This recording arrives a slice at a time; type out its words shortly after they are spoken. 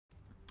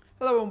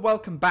Hello and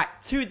welcome back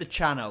to the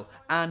channel,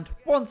 and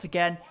once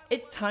again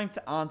it's time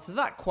to answer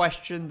that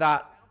question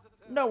that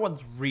no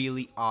one's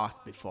really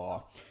asked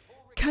before.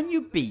 Can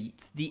you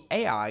beat the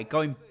AI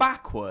going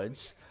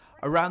backwards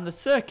around the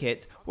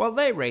circuit while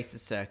they race the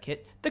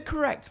circuit the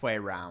correct way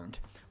around?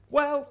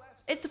 Well,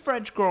 it's the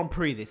French Grand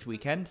Prix this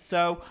weekend,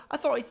 so I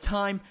thought it's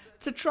time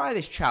to try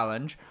this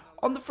challenge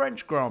on the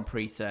French Grand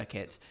Prix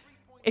circuit.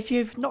 If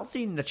you've not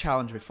seen the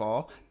challenge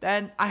before,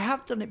 then I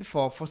have done it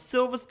before for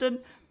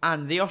Silverstone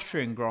and the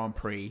Austrian Grand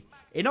Prix.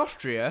 In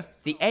Austria,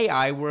 the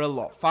AI were a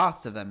lot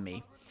faster than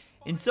me.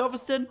 In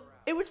Silverstone,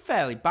 it was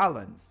fairly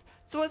balanced.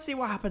 So let's see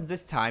what happens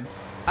this time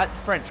at the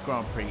French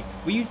Grand Prix.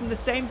 We're using the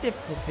same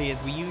difficulty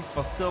as we used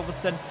for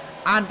Silverstone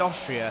and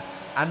Austria.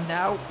 And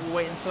now we're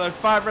waiting for those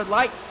 5 red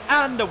lights,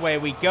 and away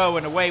we go,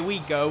 and away we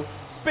go.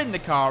 Spin the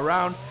car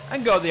around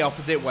and go the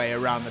opposite way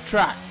around the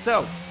track.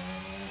 So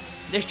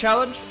this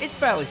challenge is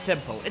fairly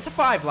simple. It's a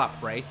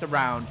 5-lap race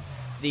around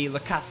the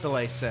Le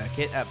Castellet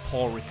circuit at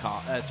Paul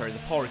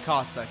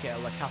Ricard circuit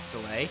at Le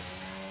Castellet,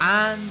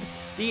 and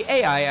the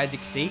AI, as you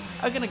can see,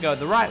 are going to go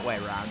the right way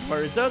around,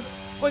 whereas us,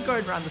 we're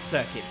going around the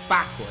circuit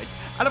backwards.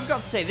 And I've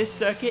got to say, this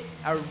circuit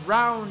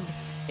around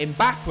in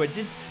backwards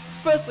is,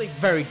 firstly, it's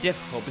very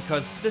difficult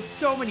because there's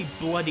so many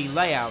bloody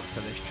layouts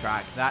of this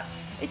track that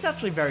it's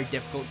actually very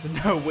difficult to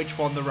know which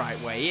one the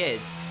right way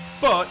is.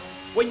 But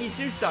when you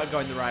do start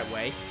going the right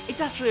way,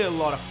 it's actually a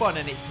lot of fun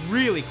and it's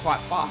really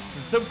quite fast.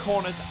 And some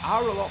corners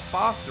are a lot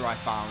faster, I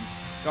found,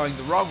 going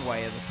the wrong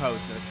way as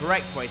opposed to the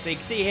correct way. So you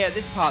can see here,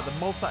 this part,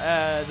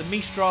 the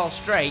Mistral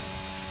Straight,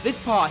 this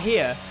part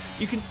here,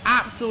 you can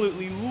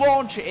absolutely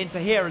launch it into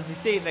here. As we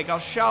see, they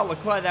got Charles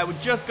Leclerc there.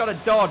 We've just got to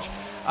dodge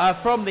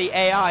from the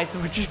AI, so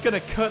we're just going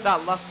to cut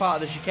that last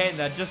part of the chicane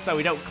there just so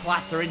we don't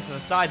clatter into the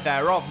side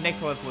there of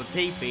Nicholas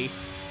Latifi,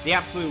 the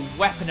absolute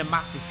weapon of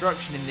mass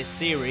destruction in this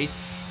series.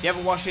 If you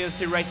haven't watched the other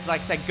 2 races,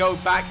 like I said, go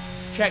back,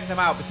 check them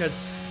out, because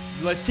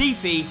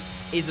Latifi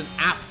is an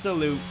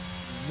absolute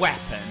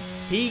weapon.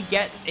 He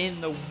gets in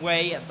the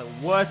way at the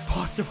worst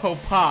possible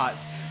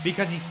parts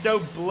because he's so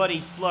bloody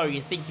slow.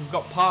 You think you've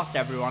got past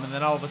everyone, and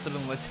then all of a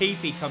sudden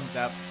Latifi comes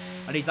up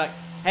and he's like,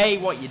 hey,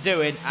 what you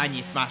doing? And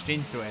you smashed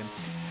into him.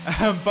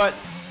 But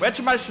we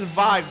actually managed to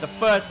survive the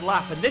first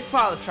lap, and this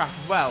part of the track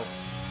as well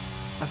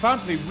I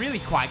found to be really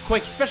quite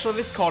quick, especially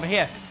this corner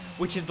here,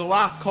 which is the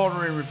last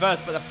corner in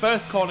reverse, but the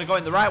first corner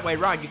going the right way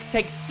around. You can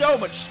take so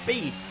much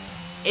speed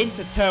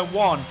into turn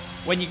 1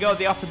 when you go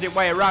the opposite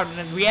way around. And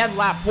as we end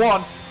lap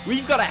 1,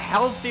 we've got a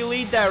healthy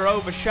lead there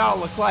over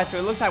Charles Leclerc, so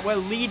it looks like we're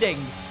leading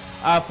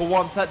for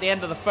once at the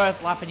end of the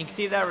first lap. And you can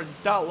see there as we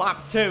start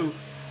lap 2,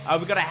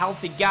 we've got a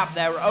healthy gap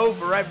there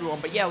over everyone.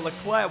 But yeah,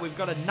 Leclerc, we've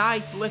got a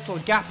nice little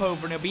gap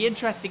over, and it'll be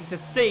interesting to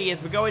see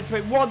as we go into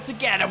it once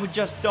again. And we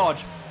just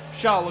dodge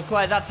Charles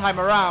Leclerc that time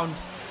around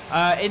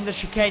in the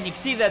chicane. You can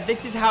see that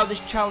this is how this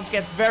challenge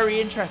gets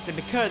very interesting,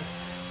 because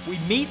we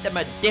meet them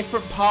at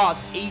different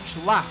parts each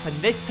lap, and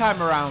this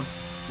time around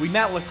we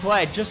met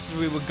Leclerc just as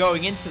we were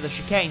going into the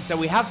chicane, so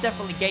we have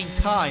definitely gained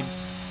time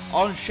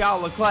on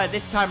Charles Leclerc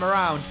this time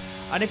around.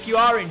 And if you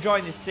are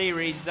enjoying this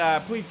series,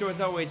 please do,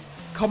 as always,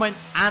 comment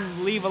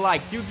and leave a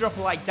like. Do drop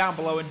a like down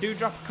below, and do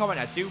drop a comment.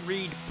 I do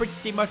read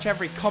pretty much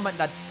every comment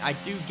that I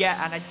do get,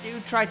 and I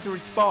do try to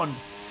respond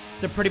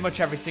to pretty much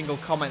every single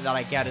comment that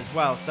I get as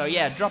well. So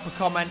yeah, drop a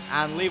comment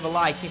and leave a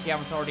like if you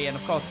haven't already, and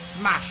of course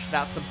smash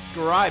that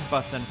subscribe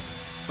button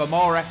for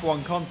more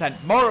F1 content,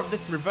 more of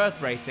this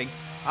reverse racing,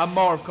 and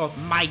more, of course,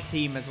 my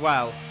team as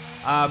well.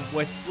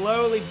 We're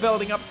slowly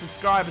building up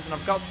subscribers, and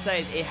I've got to say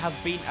it has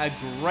been a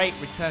great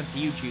return to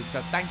YouTube, so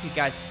thank you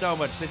guys so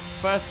much. This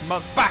first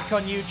month back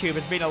on YouTube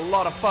has been a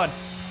lot of fun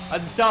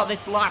as we start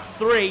this lap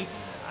 3,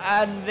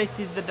 and this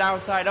is the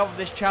downside of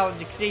this challenge.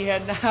 You can see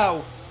here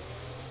now,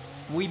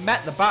 we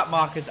met the back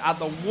markers at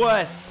the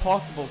worst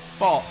possible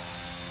spot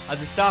as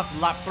we started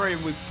lap 3,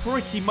 and we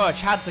pretty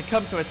much had to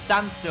come to a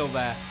standstill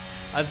there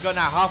as we go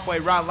now halfway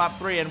around lap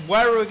 3. And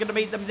where are we going to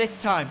meet them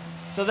this time?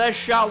 So there's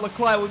Charles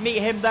Leclerc, we meet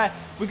him there,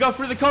 we go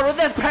through the corner, and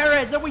there's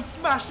Perez, and we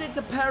smashed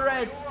into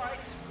Perez,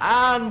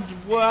 and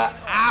we're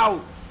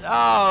out.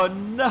 Oh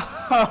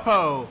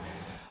no!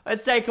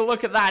 Let's take a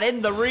look at that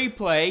in the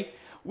replay.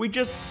 We're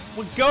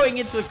going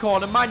into the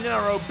corner, minding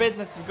our own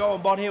business, and go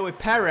on board here with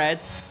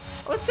Perez.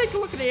 Let's take a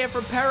look at it here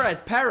from Perez.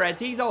 Perez,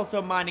 he's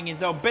also minding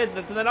his own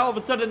business, and then all of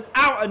a sudden,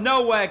 out of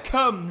nowhere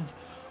comes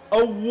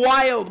a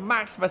wild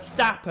Max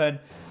Verstappen,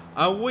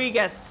 and we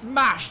get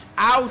smashed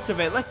out of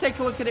it. Let's take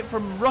a look at it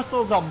from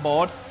Russell's on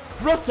board.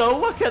 Russell,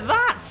 look at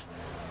that!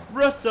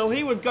 Russell,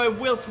 he was going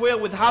wheel to wheel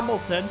with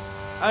Hamilton,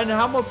 and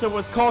Hamilton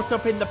was caught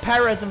up in the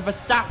Perez and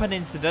Verstappen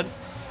incident,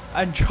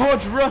 and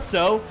George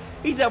Russell,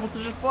 he's able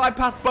to just fly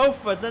past both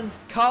of us, and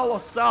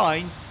Carlos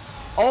Sainz,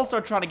 also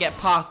trying to get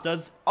past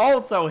us,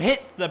 also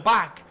hits the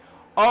back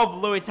of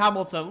Lewis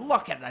Hamilton.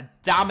 Look at the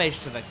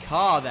damage to the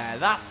car there.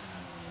 That's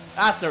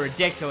a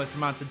ridiculous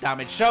amount of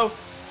damage. So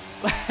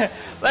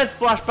let's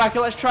flash back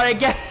and let's try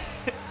again.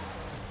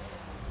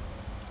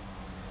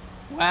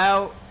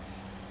 Well,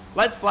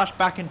 let's flash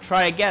back and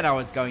try again, I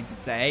was going to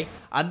say.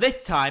 And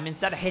this time,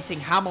 instead of hitting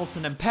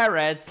Hamilton and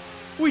Perez,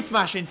 we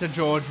smash into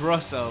George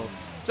Russell.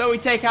 So we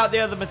take out the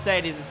other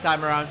Mercedes this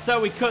time around.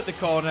 So we cut the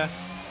corner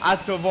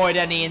as to avoid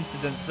any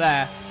incidents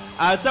there.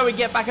 So we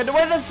get back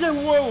underway.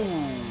 Whoa!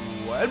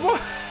 And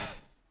what?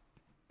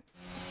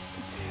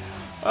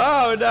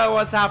 Oh no,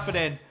 what's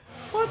happening?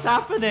 What's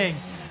happening?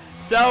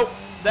 So,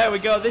 there we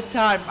go. This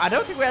time, I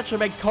don't think we actually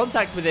made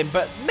contact with him,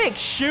 but Mick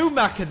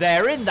Schumacher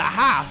there in the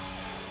Haas.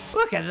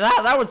 Look at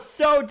that. That was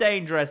so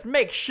dangerous.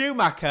 Mick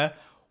Schumacher,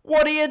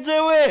 what are you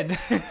doing?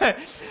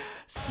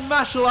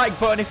 Smash the like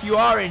button if you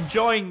are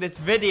enjoying this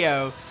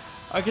video,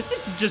 because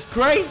this is just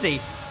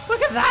crazy.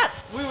 Look at that.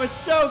 We were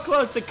so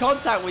close to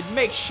contact with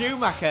Mick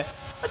Schumacher.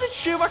 And did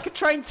Schumacher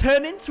try and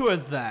turn into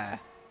us there?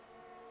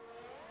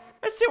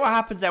 Let's see what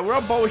happens there. We're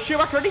on board with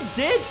Schumacher, and he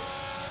did.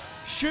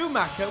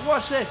 Schumacher,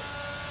 watch this.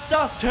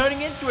 Starts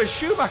turning into a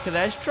Schumacher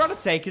there. He's trying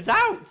to take us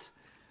out.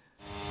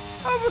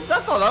 I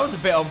thought that was a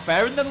bit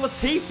unfair. And then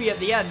Latifi at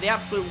the end, the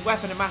absolute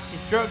weapon of mass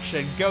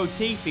destruction. Go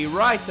Tifi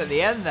right at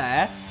the end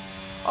there.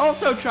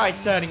 Also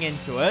tries turning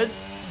into us.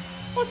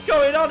 What's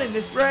going on in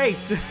this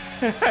race?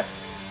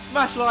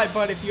 Smash the like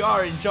button if you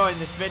are enjoying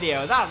this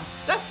video.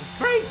 That's just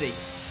crazy.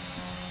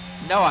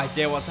 No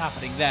idea what's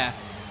happening there.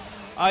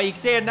 You can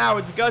see it now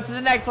as we go to the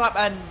next lap,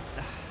 and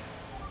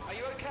are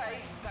you okay?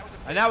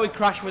 And now we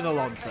crash with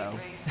Alonso.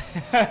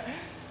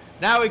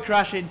 Now we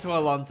crash into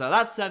Alonso.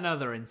 That's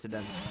another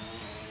incident.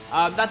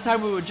 That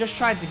time we were just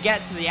trying to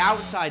get to the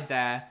outside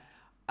there,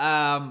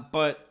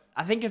 but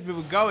I think as we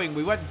were going,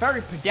 we went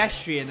very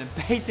pedestrian, and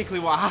basically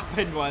what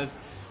happened was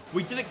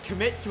we didn't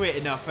commit to it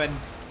enough, and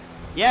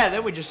yeah,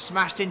 then we just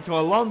smashed into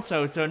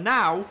Alonso. So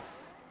now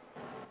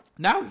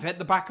we've hit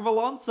the back of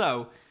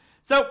Alonso.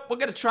 So, we're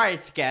going to try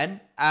it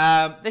again.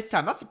 This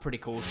time, that's a pretty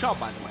cool shot,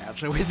 by the way,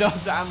 actually, with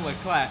us and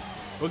Leclerc.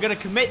 We're going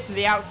to commit to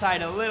the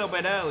outside a little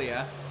bit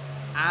earlier.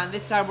 And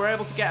this time, we're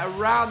able to get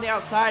around the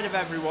outside of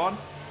everyone.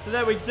 So,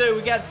 there we do.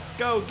 We get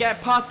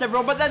past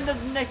everyone. But then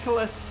there's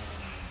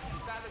Nicholas.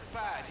 That looked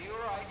bad. Are you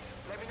alright?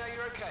 Let me know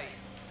you're okay.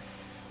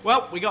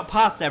 Well, we got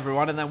past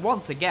everyone. And then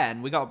once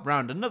again, we got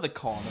round another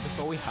corner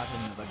before we had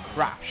another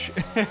crash.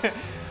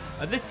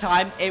 And this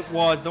time, it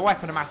was the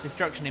weapon of mass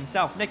destruction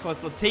himself,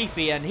 Nicholas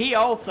Latifi, and he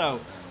also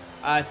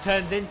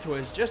turns into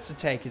us just to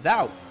take us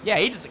out. Yeah,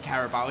 he doesn't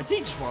care about us, he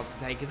just wants to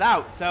take us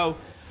out. So,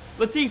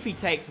 Latifi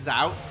takes us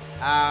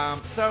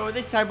out. So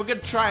this time, we're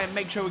going to try and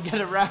make sure we get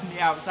around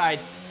the outside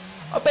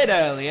a bit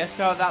earlier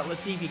so that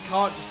Latifi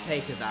can't just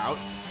take us out.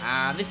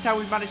 And this time,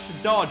 we managed to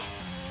dodge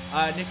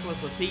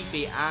Nicholas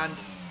Latifi, and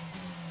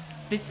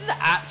this is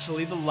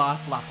actually the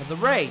last lap of the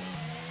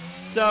race.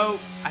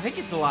 So, I think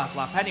it's the last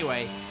lap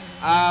anyway.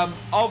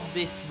 Of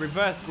this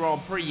reverse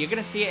Grand Prix. You're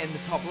going to see it in the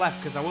top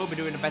left, because I will be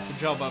doing a better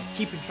job of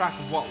keeping track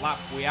of what lap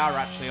we are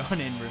actually on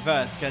in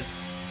reverse, because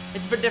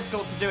it's a bit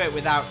difficult to do it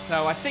without.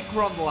 So I think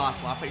we're on the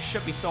last lap. It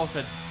should be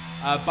sorted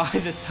by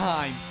the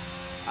time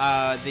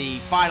the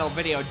final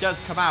video does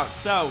come out.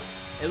 So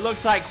it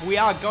looks like we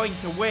are going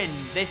to win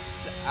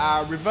this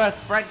reverse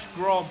French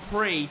Grand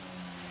Prix. You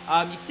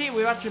can see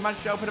we've actually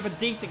managed to open up a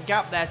decent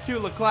gap there to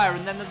Leclerc,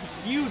 and then there's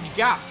a huge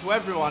gap to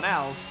everyone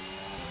else.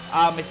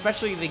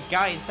 Especially the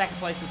guy in second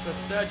place, which was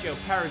Sergio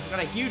Perez. We've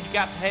got a huge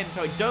gap to him,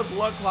 so it does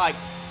look like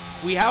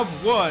we have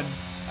won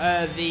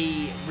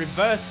the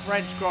reverse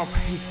French Grand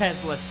Prix. There's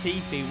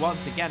Latifi,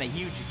 once again, a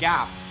huge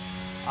gap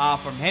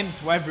from him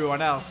to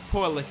everyone else.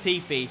 Poor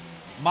Latifi,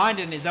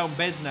 minding his own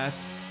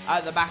business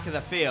at the back of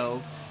the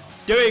field,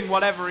 doing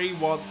whatever he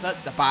wants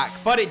at the back.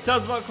 But it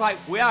does look like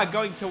we are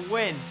going to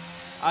win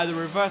the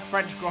reverse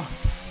French Grand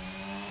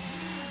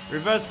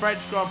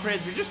Prix.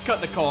 We just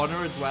cut the corner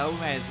as well, we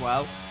may as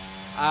well.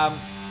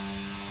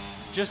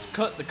 Just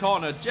cut the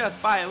corner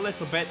just by a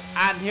little bit,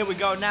 and here we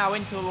go now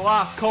into the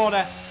last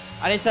corner,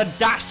 and it's a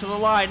dash to the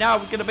line. Now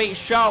we're going to beat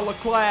Charles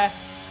Leclerc.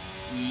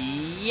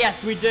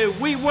 Yes, we do.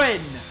 We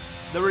win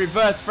the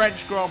reverse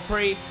French Grand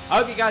Prix. I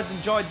hope you guys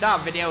enjoyed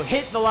that video.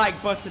 Hit the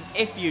like button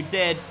if you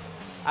did.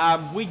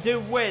 We do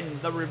win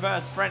the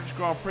reverse French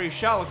Grand Prix.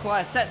 Charles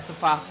Leclerc sets the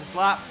fastest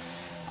lap,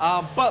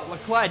 but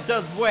Leclerc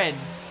does win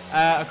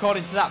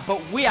according to that,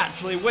 but we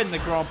actually win the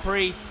Grand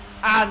Prix.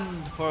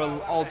 And for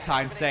all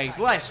time's sake,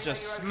 let's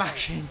just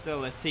smash into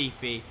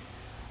Latifi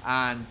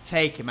and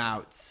take him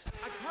out.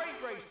 A great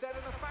race then,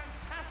 and a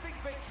fantastic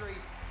victory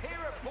here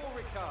at Paul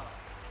Ricard.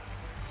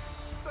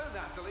 So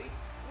Natalie,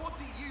 what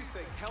do you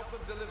think helped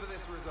them deliver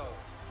this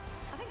result?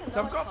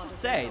 So I've got to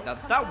say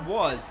that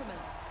was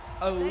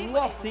a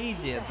lot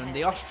easier than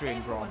the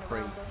Austrian Grand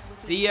Prix.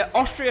 The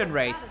Austrian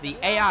race, the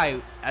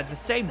AI at the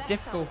same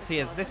difficulty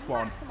as this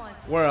one,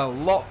 were a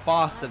lot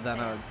faster than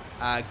us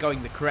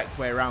going the correct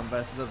way around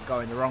versus us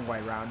going the wrong way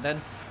around.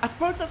 And I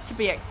suppose that's to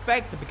be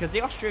expected, because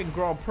the Austrian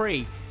Grand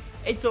Prix,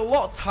 it's a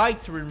lot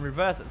tighter in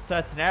reverse at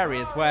certain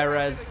areas,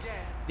 whereas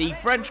the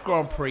French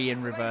Grand Prix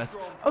in reverse,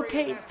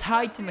 okay, it's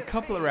tight in a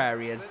couple of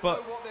areas,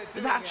 but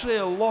there's actually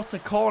a lot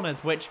of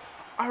corners which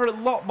are a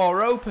lot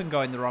more open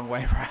going the wrong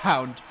way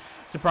around,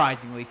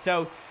 surprisingly.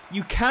 So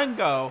you can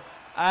go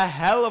a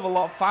hell of a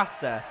lot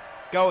faster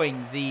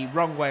going the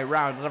wrong way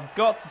around. And I've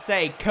got to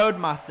say,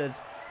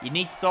 Codemasters, you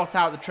need to sort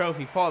out the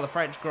trophy for the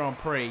French Grand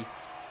Prix.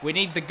 We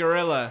need the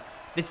gorilla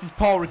this is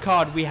Paul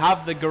Ricard. We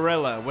have the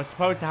gorilla. We're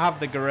supposed to have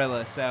the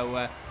gorilla,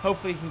 so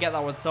hopefully we can get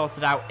that one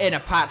sorted out in a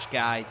patch,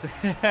 guys.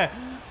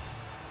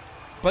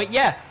 But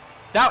yeah,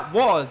 that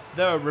was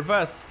the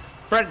reverse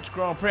French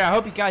Grand Prix. I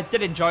hope you guys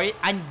did enjoy it.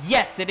 And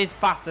yes, it is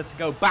faster to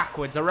go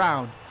backwards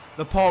around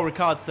the Paul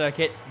Ricard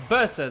circuit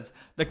versus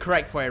the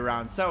correct way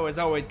around. So as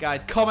always,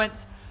 guys,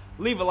 comment,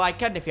 leave a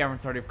like, and if you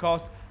haven't already, of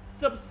course,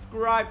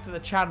 subscribe to the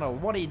channel.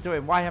 What are you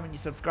doing? Why haven't you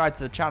subscribed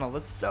to the channel?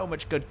 There's so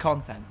much good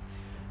content.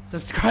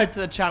 Subscribe to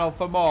the channel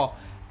for more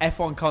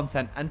F1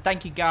 content. And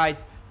thank you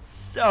guys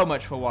so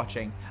much for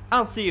watching.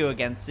 I'll see you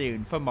again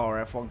soon for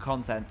more F1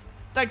 content.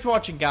 Thanks for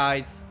watching,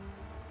 guys.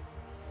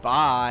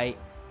 Bye.